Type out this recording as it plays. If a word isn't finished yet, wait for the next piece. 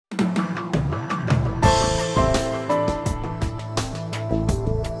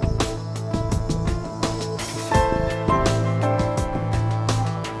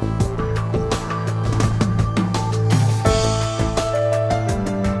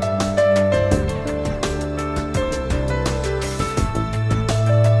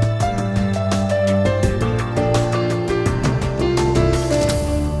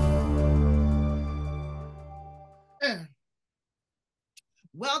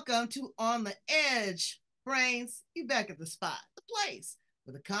Welcome to On the Edge. Brains, you back at the spot, the place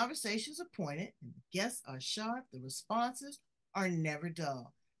where the conversations are pointed and the guests are sharp, the responses are never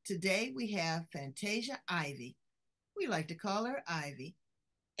dull. Today we have Phantayshia Ivy. We like to call her Ivy.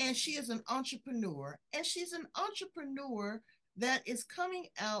 And she is an entrepreneur. And she's an entrepreneur that is coming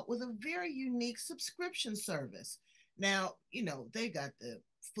out with a very unique subscription service. Now, they got the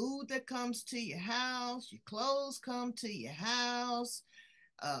food that comes to your house, your clothes come to your house,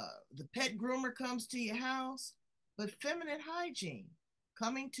 the pet groomer comes to your house, but feminine hygiene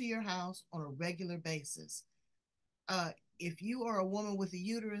coming to your house on a regular basis. If you are a woman with a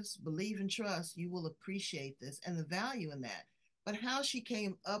uterus, believe and trust, you will appreciate this and the value in that. But how she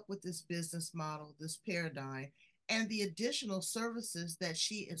came up with this business model, this paradigm, and the additional services that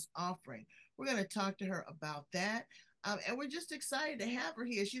she is offering. We're going to talk to her about that. And we're just excited to have her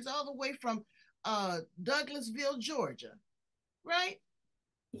here. She's all the way from Douglasville, Georgia, right?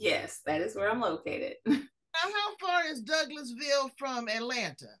 Yes, that is where I'm located. Now, how far is Douglasville from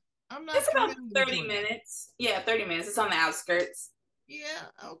Atlanta? I'm not It's about familiar with 30 Georgia. minutes. Yeah, 30 minutes. It's on the outskirts. Yeah,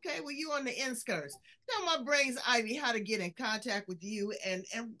 okay. Well, you on the inskirts. Tell my brains, Ivy, how to get in contact with you and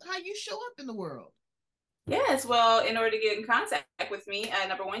how you show up in the world. Yes, well, in order to get in contact with me,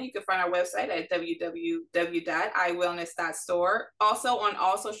 number one, you can find our website at www.iwellness.store. Also, on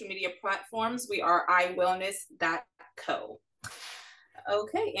all social media platforms, we are iwellness.co.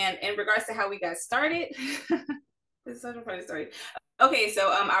 Okay, and in regards to how we got started, this is such a funny story. Okay,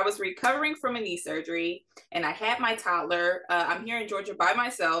 so I was recovering from a knee surgery and I had my toddler. I'm here in Georgia by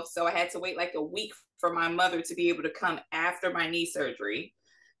myself, so I had to wait like a week for my mother to be able to come after my knee surgery.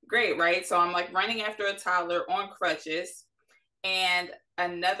 Great, right? So I'm like running after a toddler on crutches. And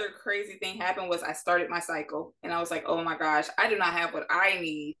another crazy thing happened was I started my cycle and I was like, oh my gosh, I do not have what I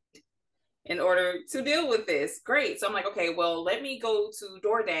need in order to deal with this. Great. So I'm like, okay, well, let me go to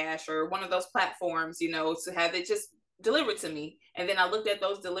DoorDash or one of those platforms, to have it just delivered to me. And then I looked at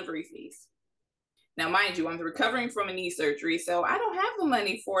those delivery fees. Now, mind you, I'm recovering from a knee surgery, so I don't have the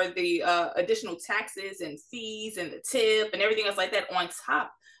money for the additional taxes and fees and the tip and everything else like that on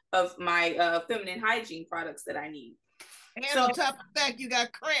top of my feminine hygiene products that I need. And So, on top of the fact, you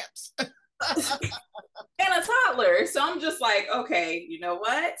got cramps. and a toddler. So I'm just like, okay, you know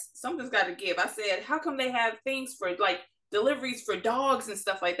what? Something's got to give. I said, how come they have things for like deliveries for dogs and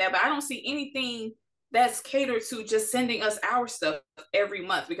stuff like that, but I don't see anything that's catered to just sending us our stuff every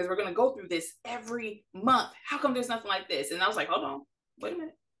month because we're going to go through this every month. How come there's nothing like this? And I was like, hold on, wait a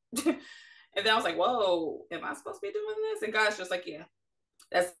minute. And then I was like, whoa, am I supposed to be doing this? And God's just like, yeah,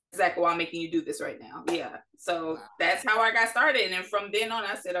 that's exactly why I'm making you do this right now. Yeah. So Wow. that's how I got started. And then from then on,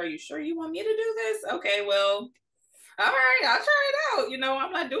 I said, are you sure you want me to do this? Okay, well, all right, I'll try it out.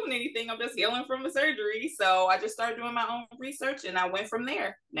 I'm not doing anything. I'm just healing from a surgery. So I just started doing my own research and I went from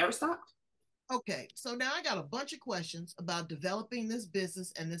there. Never stopped. Okay, so now I got a bunch of questions about developing this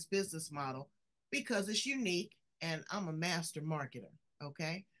business and this business model because it's unique and I'm a master marketer.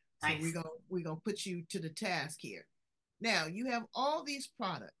 Okay, so we're Nice. gonna we're gonna put you to the task here. Now you have all these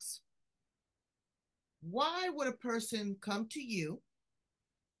products. Why would a person come to you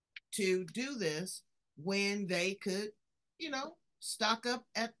to do this when they could, stock up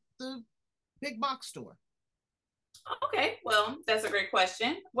at the big box store? Okay, well, that's a great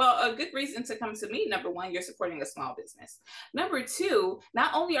question. Well, a good reason to come to me, number one, you're supporting a small business. Number two,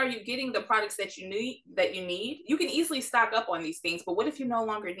 not only are you getting the products that you need, you can easily stock up on these things, but what if you no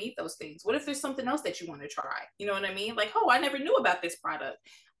longer need those things? What if there's something else that you want to try? You know what I mean? Like, oh, I never knew about this product.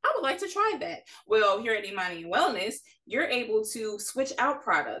 I would like to try that. Well, here at Imani Wellness, you're able to switch out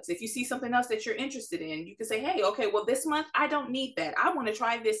products. If you see something else that you're interested in, you can say, hey, okay, well, this month I don't need that. I want to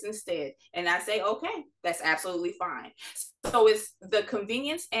try this instead. And I say, okay, that's absolutely fine. So it's the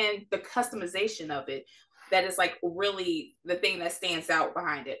convenience and the customization of it that is like really the thing that stands out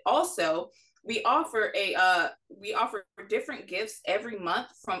behind it. Also, we offer different gifts every month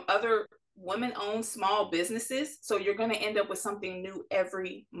from other women-owned small businesses. So you're going to end up with something new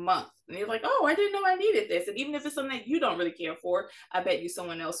every month. And you're like, oh, I didn't know I needed this. And even if it's something that you don't really care for, I bet you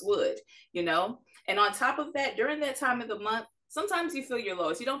someone else would, you know? And on top of that, during that time of the month, sometimes you feel your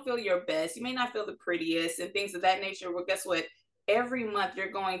lowest. You don't feel your best. You may not feel the prettiest and things of that nature. Well, guess what? Every month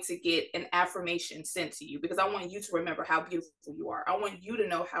you're going to get an affirmation sent to you because I want you to remember how beautiful you are. I want you to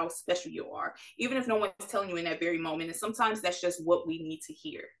know how special you are, even if no one's telling you in that very moment. And sometimes that's just what we need to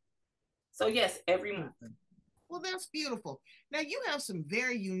hear. So yes, every month. Well, that's beautiful. Now you have some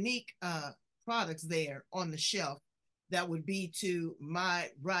very unique products there on the shelf that would be to my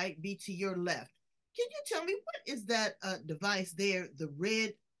right, be to your left. Can you tell me what is that device there? The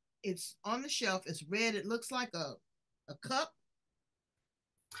red, it's on the shelf. It's red. It looks like a cup.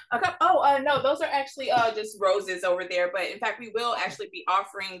 No, those are actually just roses over there. But in fact, we will actually be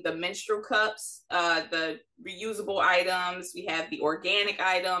offering the menstrual cups, the reusable items. We have the organic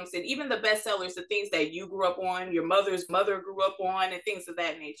items, and even the best sellers, the things that you grew up on, your mother's mother grew up on, and things of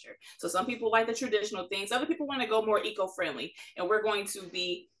that nature. So some people like the traditional things. Other people want to go more eco-friendly, and we're going to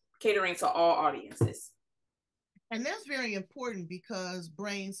be catering to all audiences. And that's very important because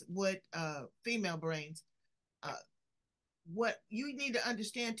brains, what female brains, uh, what you need to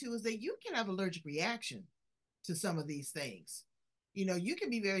understand too is that you can have allergic reaction to some of these things. You know, you can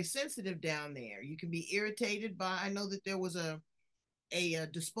be very sensitive down there. You can be irritated by. I know that there was a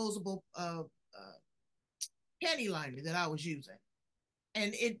disposable panty liner that I was using,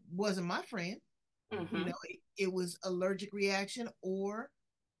 and it wasn't my friend. You Mm-hmm. know, it was allergic reaction or,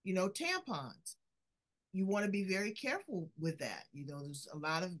 tampons. You want to be very careful with that. You know, there's a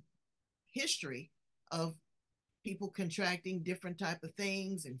lot of history of people contracting different type of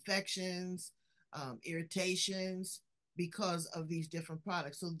things, infections, irritations because of these different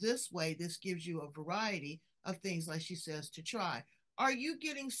products. So this way, this gives you a variety of things, like she says, to try. Are you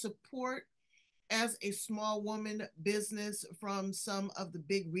getting support as a small woman business from some of the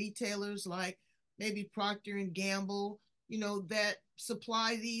big retailers like maybe Procter and Gamble, that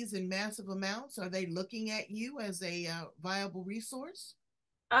supply these in massive amounts? Are they looking at you as a viable resource?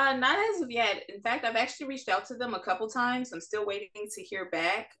 Not as of yet. In fact, I've actually reached out to them a couple times. I'm still waiting to hear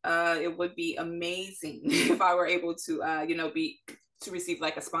back. It would be amazing if I were able to, be to receive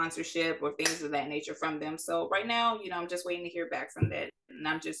like a sponsorship or things of that nature from them. So right now, I'm just waiting to hear back from that, and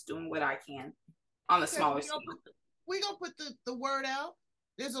I'm just doing what I can on a Okay, smaller scale. we gonna put the word out.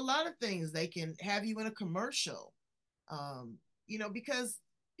 There's a lot of things they can have you in a commercial, because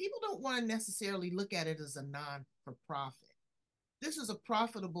people don't want to necessarily look at it as a non for profit. This is a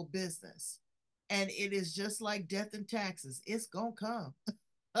profitable business, and it is just like death and taxes. It's gonna come,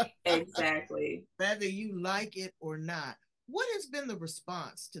 Exactly. whether you like it or not. What has been the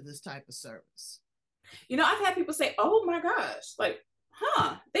response to this type of service? I've had people say, "Oh my gosh, like,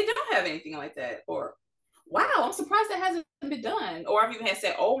 huh, they don't have anything like that," or "Wow, I'm surprised that hasn't been done." Or I've even had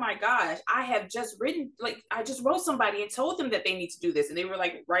said, "Oh my gosh, I just wrote somebody and told them that they need to do this," and they were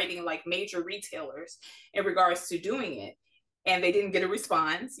like writing like major retailers in regards to doing it, and they didn't get a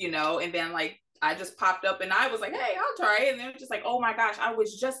response, and then like I just popped up and I was like, "Hey, I'll try it." And they're just like, "Oh my gosh, I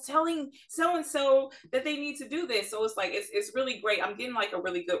was just telling so and so that they need to do this." So it's like it's really great. I'm getting like a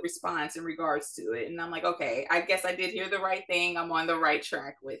really good response in regards to it. And I'm like, okay, I guess I did hear the right thing. I'm on the right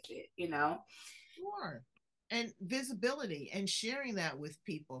track with it. Sure. And visibility and sharing that with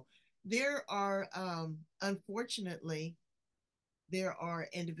people. There are, unfortunately, there are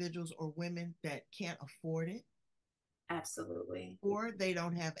individuals or women that can't afford it Absolutely. or they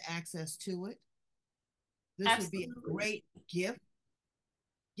don't have access to it. This would be a Absolutely. great gift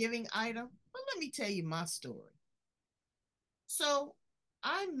giving item. But let me tell you my story. So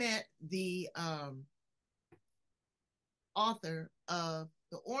I met the author of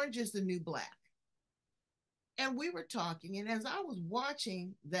The Orange is the New Black. And we were talking, and as I was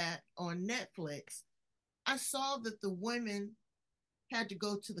watching that on Netflix, I saw that the women had to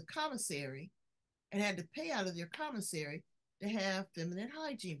go to the commissary and had to pay out of their commissary to have feminine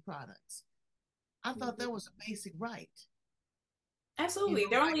hygiene products. I thought that was a basic right. Absolutely.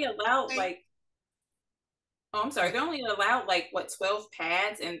 They're only allowed Like, like Oh, I'm sorry. They're only allowed like what 12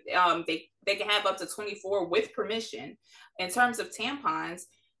 pads, and they can have up to 24 with permission. In terms of tampons,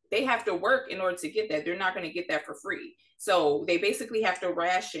 they have to work in order to get that. They're not going to get that for free. So they basically have to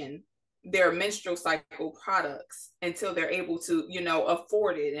ration their menstrual cycle products until they're able to,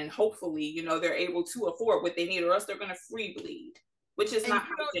 afford it, and hopefully, they're able to afford what they need, or else they're going to free bleed, which is and not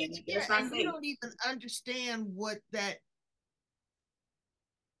you don't, hygienic and yeah, it's not and you safe. don't even understand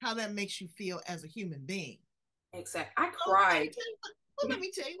how that makes you feel as a human being. Exactly. I So cried. let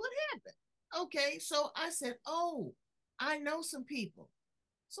me tell you what happened. Okay, so I said, oh, I know some people.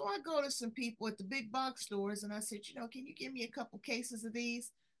 So I go to some people at the big box stores and I said, can you give me a couple cases of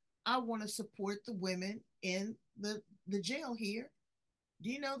these? I want to support the women in the jail here. Do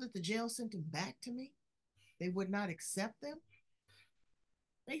you know that the jail sent them back to me? They would not accept them.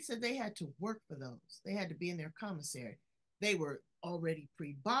 They said they had to work for those. They had to be in their commissary. They were already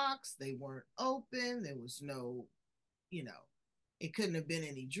pre-boxed. They weren't open. There was no, you know, it couldn't have been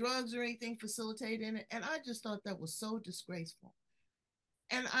any drugs or anything facilitated in it. And I just thought that was so disgraceful.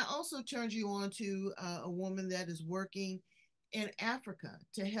 And I also turned you on to a woman that is working in Africa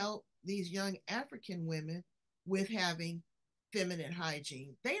to help these young African women with having feminine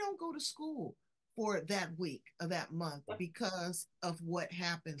hygiene. They don't go to school for that week or that month because of what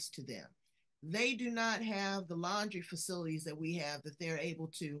happens to them. they do not have the laundry facilities that we have, that they're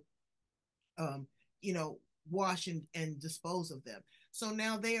able to, um, you know, wash and dispose of them. So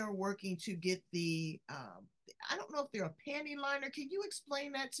now they are working to get I don't know if they're a panty liner. Can you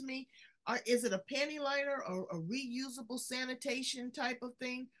explain that to me? Is it a panty liner or a reusable sanitation type of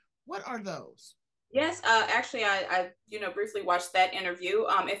thing? What are those? Yes, actually, I briefly watched that interview.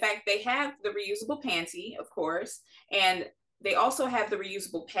 In fact, they have the reusable panty, of course, and they also have the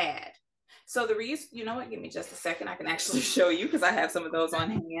reusable pad. So the reuse, you know what? Give me just a second. I can actually show you because I have some of those on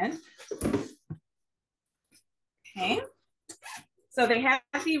hand. Okay. So they have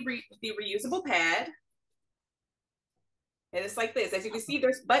the reusable pad, and it's like this. As you can see,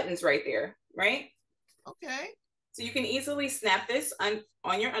 there's buttons right there, right? Okay. So you can easily snap this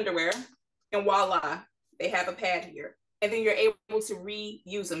on your underwear, and voila, they have a pad here. And then you're able to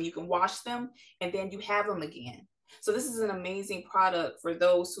reuse them. You can wash them, and then you have them again. So this is an amazing product for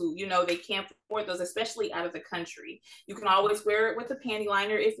those who, they can't afford those, especially out of the country. You can always wear it with a panty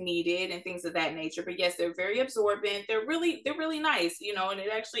liner if needed and things of that nature. But yes, they're very absorbent. They're really nice, and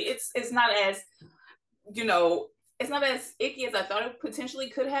it's not as, you know, it's not as icky as I thought it potentially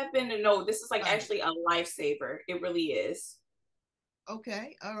could have been. And no, this is like actually a lifesaver. It really is.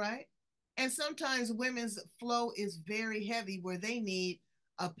 Okay. All right. And sometimes women's flow is very heavy where they need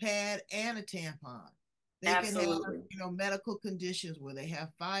a pad and a tampon. They can have, Absolutely. medical conditions where they have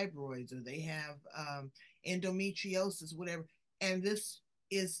fibroids or they have endometriosis, whatever. And this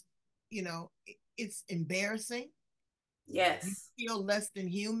is, it's embarrassing. You Yes. feel less than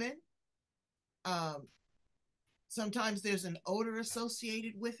human. Um, Sometimes there's an odor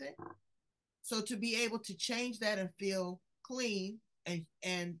associated with it. So to be able to change that and feel clean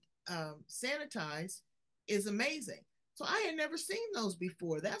and sanitized is amazing. So I had never seen those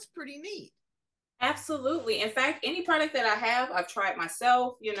before. That's pretty neat. Absolutely. In fact, any product that I have, I've tried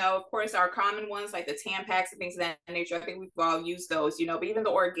myself. Of course, our common ones like the Tampax and things of that nature, I think we've all used those, but even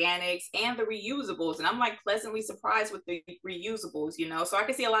the organics and the reusables. And I'm like pleasantly surprised with the reusables, so I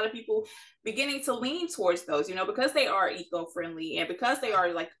can see a lot of people beginning to lean towards those, because they are eco-friendly and because they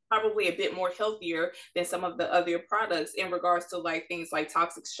are like probably a bit more healthier than some of the other products in regards to like things like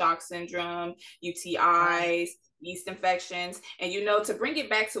toxic shock syndrome, UTIs, yeast infections. And to bring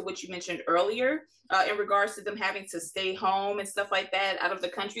it back to what you mentioned earlier, in regards to them having to stay home and stuff like that out of the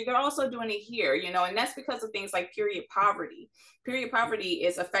country, they're also doing it here, and that's because of things like period poverty. Period poverty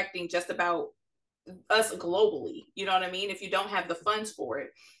is affecting just about us globally, you know what I mean? If you don't have the funds for it,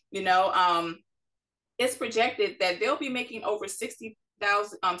 it's projected that they'll be making over $60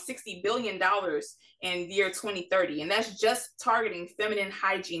 billion in the year 2030, and that's just targeting feminine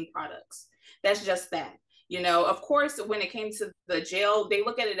hygiene products. That's just that. Of course, when it came to the jail, they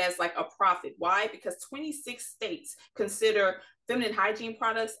look at it as like a profit. Why? Because 26 states consider feminine hygiene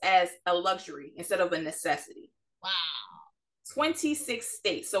products as a luxury instead of a necessity. Wow. 26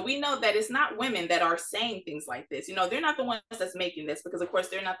 states. So we know that it's not women that are saying things like this. They're not the ones that's making this because, of course,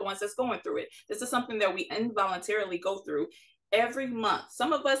 they're not the ones that's going through it. This is something that we involuntarily go through every month.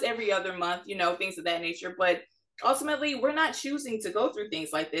 Some of us every other month, things of that nature. But ultimately, we're not choosing to go through things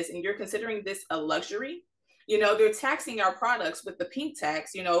like this. And you're considering this a luxury. They're taxing our products with the pink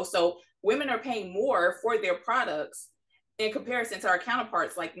tax, so women are paying more for their products in comparison to our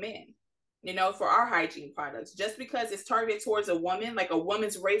counterparts like men, for our hygiene products. Just because it's targeted towards a woman, like a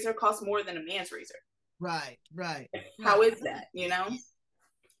woman's razor costs more than a man's razor. Right. How is that,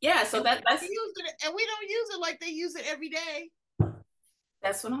 Yeah, so that's and we don't use it like they use it every day.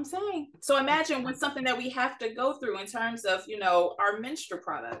 That's what I'm saying. So imagine with something that we have to go through in terms of, our menstrual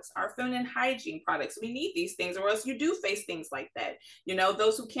products, our feminine hygiene products. We need these things, or else you do face things like that.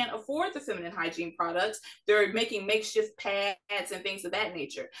 Those who can't afford the feminine hygiene products, they're making makeshift pads and things of that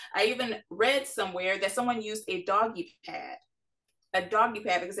nature. I even read somewhere that someone used a doggy pad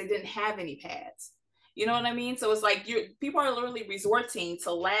because they didn't have any pads. You know what I mean? So it's like people are literally resorting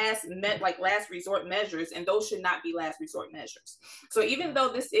to last resort measures, and those should not be last resort measures. So even though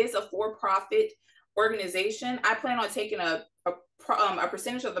this is a for-profit organization, I plan on taking a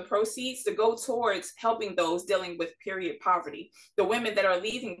percentage of the proceeds to go towards helping those dealing with period poverty, the women that are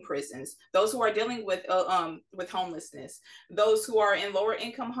leaving prisons, those who are dealing with homelessness, those who are in lower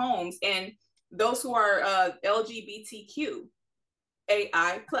income homes, and those who are LGBTQ.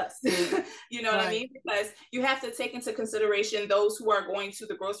 AI plus, you know what I mean? Because you have to take into consideration those who are going to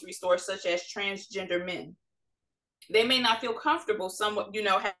the grocery store, such as transgender men. They may not feel comfortable somewhat,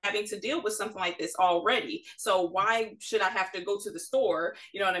 having to deal with something like this already. So why should I have to go to the store,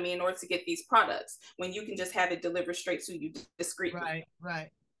 you know what I mean, in order to get these products when you can just have it delivered straight to you discreetly? Right.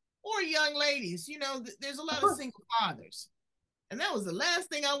 Or young ladies, there's a lot of single fathers. And that was the last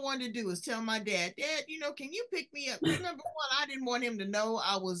thing I wanted to do was tell my dad, Dad, can you pick me up? Because number one, I didn't want him to know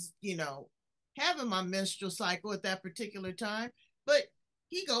I was, having my menstrual cycle at that particular time. But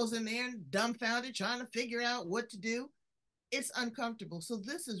he goes in there and dumbfounded, trying to figure out what to do. It's uncomfortable. So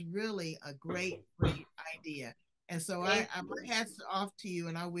this is really a great, great idea. And so my hats off to you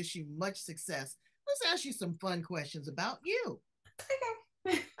and I wish you much success. Let's ask you some fun questions about you.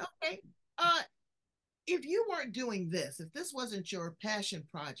 Okay. Okay. If you weren't doing this, if this wasn't your passion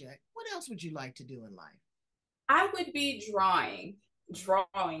project, what else would you like to do in life? I would be drawing,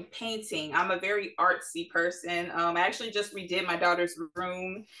 painting. I'm a very artsy person. I actually just redid my daughter's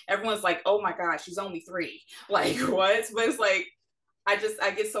room. Everyone's like, "Oh my gosh, she's only 3." Like what? But it's like I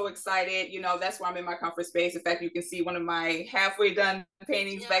get so excited. That's where I'm in my comfort space. In fact, you can see one of my halfway done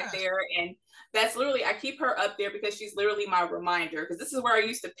paintings back there, and that's literally I keep her up there because she's literally my reminder. Because this is where I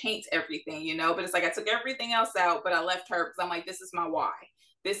used to paint everything, But it's like I took everything else out, but I left her because I'm like, this is my why.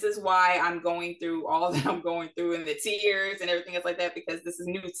 This is why I'm going through all that I'm going through and the tears and everything else like that, because this is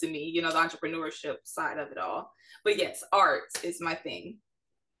new to me, the entrepreneurship side of it all. But yes, art is my thing.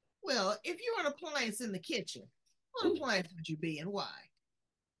 Well, if you're an appliance in the kitchen, what appliance would you be and why?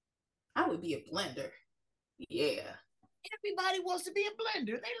 I would be a blender. Yeah. Everybody wants to be a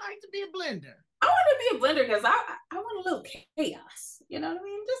blender. They like to be a blender. I want to be a blender because I want a little chaos. You know what I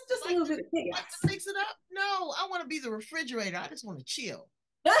mean? Just like a little bit of chaos. Like to mix it up? No, I want to be the refrigerator. I just want to chill.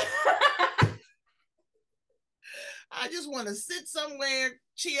 I just want to sit somewhere,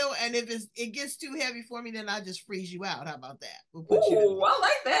 chill, and if it gets too heavy for me, then I just freeze you out. How about that? We'll put you I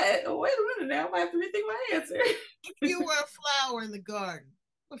like that. Oh, wait a minute now. I have to rethink my answer. If you were a flower in the garden,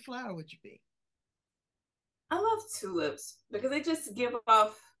 what flower would you be? I love tulips because they just give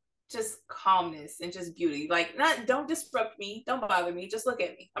off just calmness and just beauty. Like, don't disrupt me, don't bother me, just look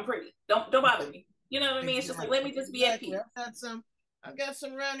at me. I'm pretty. Don't bother me. You know what I mean? It's just like let me just be at peace. I've got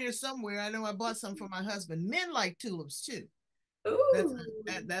some around here somewhere. I know I bought some for my husband. Men like tulips too. Ooh.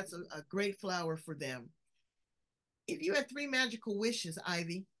 That's a great flower for them. If you had 3 magical wishes,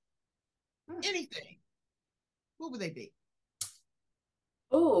 Ivy, anything, what would they be?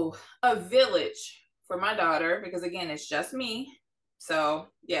 Oh, a village for my daughter, because again, it's just me. So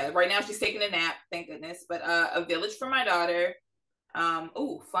yeah, right now she's taking a nap, thank goodness. But a village for my daughter.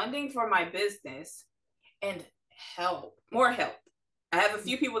 Funding for my business and more help. I have a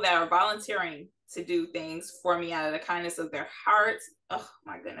few people that are volunteering to do things for me out of the kindness of their hearts. Oh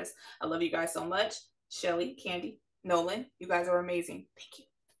my goodness. I love you guys so much. Shelly, Candy, Nolan, you guys are amazing. Thank you.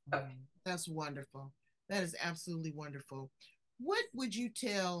 Okay. That's wonderful. That is absolutely wonderful. What would you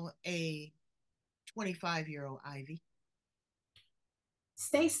tell a 25-year-old Ivy?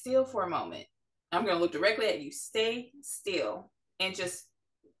 Stay still for a moment. I'm going to look directly at you. Stay still and just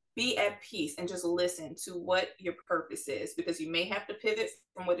be at peace and just listen to what your purpose is, because you may have to pivot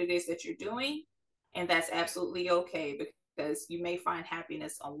from what it is that you're doing. And that's absolutely okay, because you may find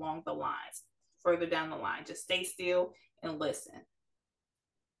happiness along the lines, further down the line. Just stay still and listen.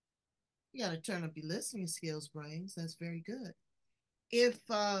 You got to turn up your listening skills, Brains. That's very good. If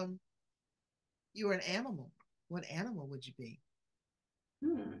you were an animal, what animal would you be?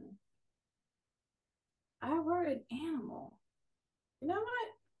 I were an animal. You know what?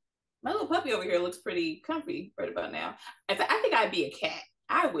 My little puppy over here looks pretty comfy right about now. I think I'd be a cat.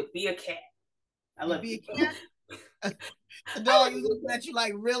 I would be a cat. I love you. Be a cat? The dog is looking at you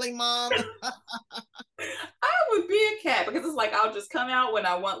like, really, Mom? I would be a cat, because it's like I'll just come out when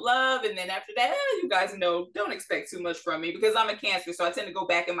I want love, and then after that, you guys know, don't expect too much from me, because I'm a Cancer, so I tend to go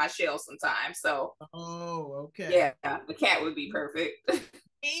back in my shell sometimes. So, okay, yeah, the cat would be perfect.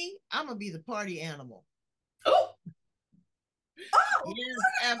 Me, I'm gonna be the party animal. Oh, yes,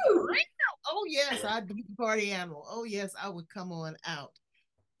 absolutely. Oh yes, I'd be the party animal. Oh yes, I would come on out.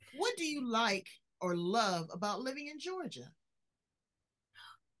 What do you like or love about living in Georgia?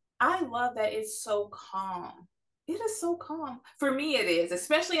 I love that it's so calm. It is so calm. For me, it is,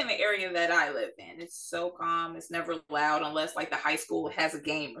 especially in the area that I live in. It's so calm. It's never loud unless like the high school has a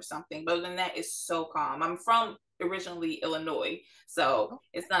game or something. But other than that, it's so calm. I'm from originally Illinois, so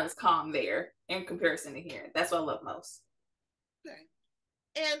it's not as calm there in comparison to here. That's what I love most. Okay.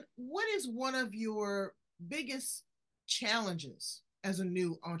 And what is one of your biggest challenges as a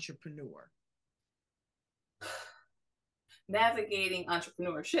new entrepreneur? Navigating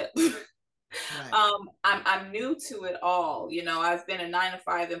entrepreneurship. Right. I'm new to it all. I've been a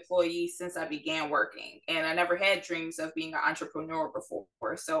 9-to-5 employee since I began working, and I never had dreams of being an entrepreneur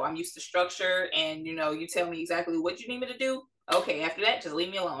before. So I'm used to structure, and you tell me exactly what you need me to do. Okay, after that, just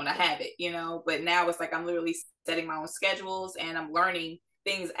leave me alone. I have it, But now it's like I'm literally setting my own schedules, and I'm learning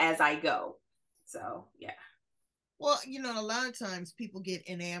things as I go. So yeah. Well, a lot of times people get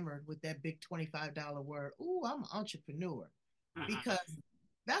enamored with that big $25 word. Ooh, I'm an entrepreneur, because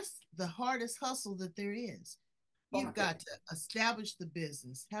that's the hardest hustle that there is. Oh my You've got goodness. to establish the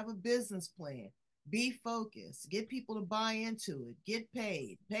business, have a business plan, be focused, get people to buy into it, get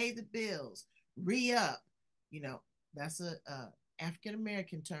paid, pay the bills, re up. You know, that's a African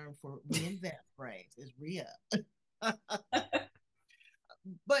American term for reinvent phrase is re up.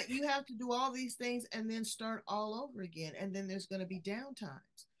 But you have to do all these things and then start all over again. And then there's going to be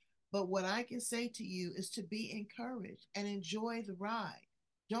downtimes. But what I can say to you is to be encouraged and enjoy the ride.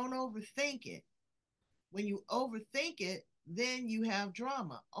 Don't overthink it. When you overthink it, then you have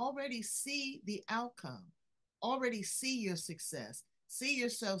drama. Already see the outcome, already see your success. See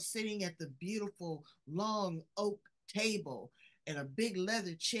yourself sitting at the beautiful long oak table and a big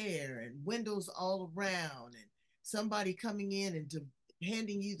leather chair and windows all around and somebody coming in and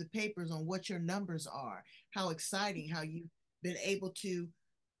handing you the papers on what your numbers are. How exciting, how you've been able to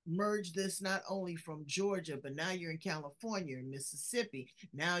merge this not only from Georgia, but now you're in California and Mississippi.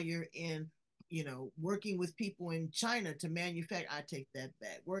 Now you're in, working with people in China to manufacture. I take that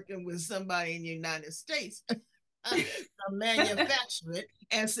back. Working with somebody in the United States to manufacture it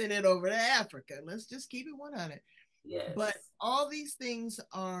and send it over to Africa. Let's just keep it 100. Yes. But all these things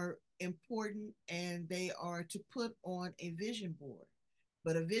are important and they are to put on a vision board.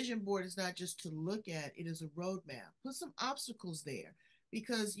 But a vision board is not just to look at, it is a roadmap. Put some obstacles there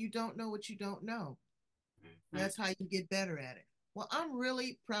because you don't know what you don't know. That's how you get better at it. Well, I'm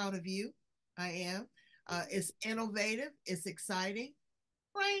really proud of you. I am. It's innovative, it's exciting.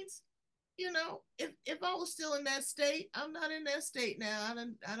 Brains, if I was still in that state, I'm not in that state now. I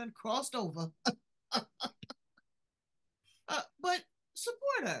done crossed over. But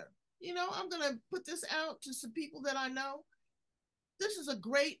support her. I'm gonna put this out to some people that I know. This is a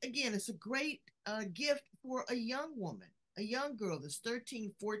great, again, it's a great gift for a young woman, a young girl that's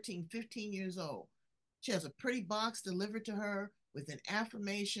 13, 14, 15 years old. She has a pretty box delivered to her with an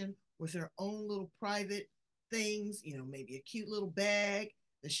affirmation, with her own little private things, maybe a cute little bag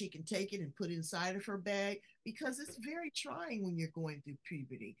that she can take it and put inside of her bag because it's very trying when you're going through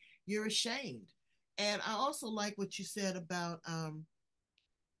puberty. You're ashamed. And I also like what you said about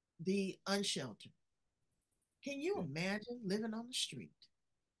the unsheltered. Can you imagine living on the street?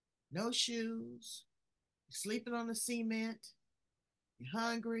 No shoes, sleeping on the cement, you're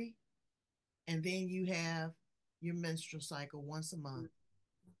hungry, and then you have your menstrual cycle once a month,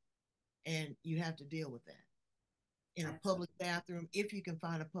 and you have to deal with that in a public bathroom if you can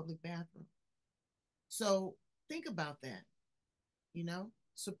find a public bathroom. So think about that,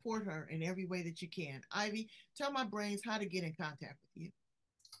 support her in every way that you can. Ivy, tell my brains how to get in contact with you.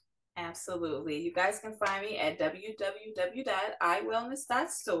 Absolutely. You guys can find me at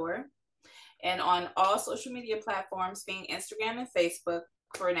www.iwellness.store and on all social media platforms, being Instagram and Facebook.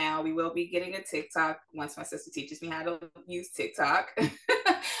 For now, we will be getting a TikTok once my sister teaches me how to use TikTok. You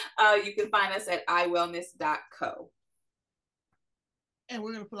can find us at iwellness.co. And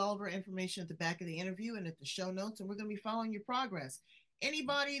we're going to put all of our information at the back of the interview and at the show notes, and we're going to be following your progress.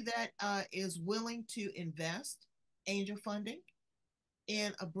 Anybody that is willing to invest angel funding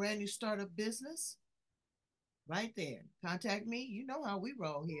in a brand new startup business, right there, contact me. You know how we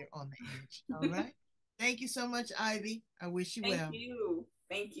roll here on the edge. All right. Thank you so much, Ivy. I wish you Thank well. you.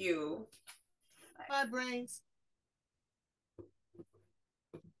 Thank you. Bye, brains.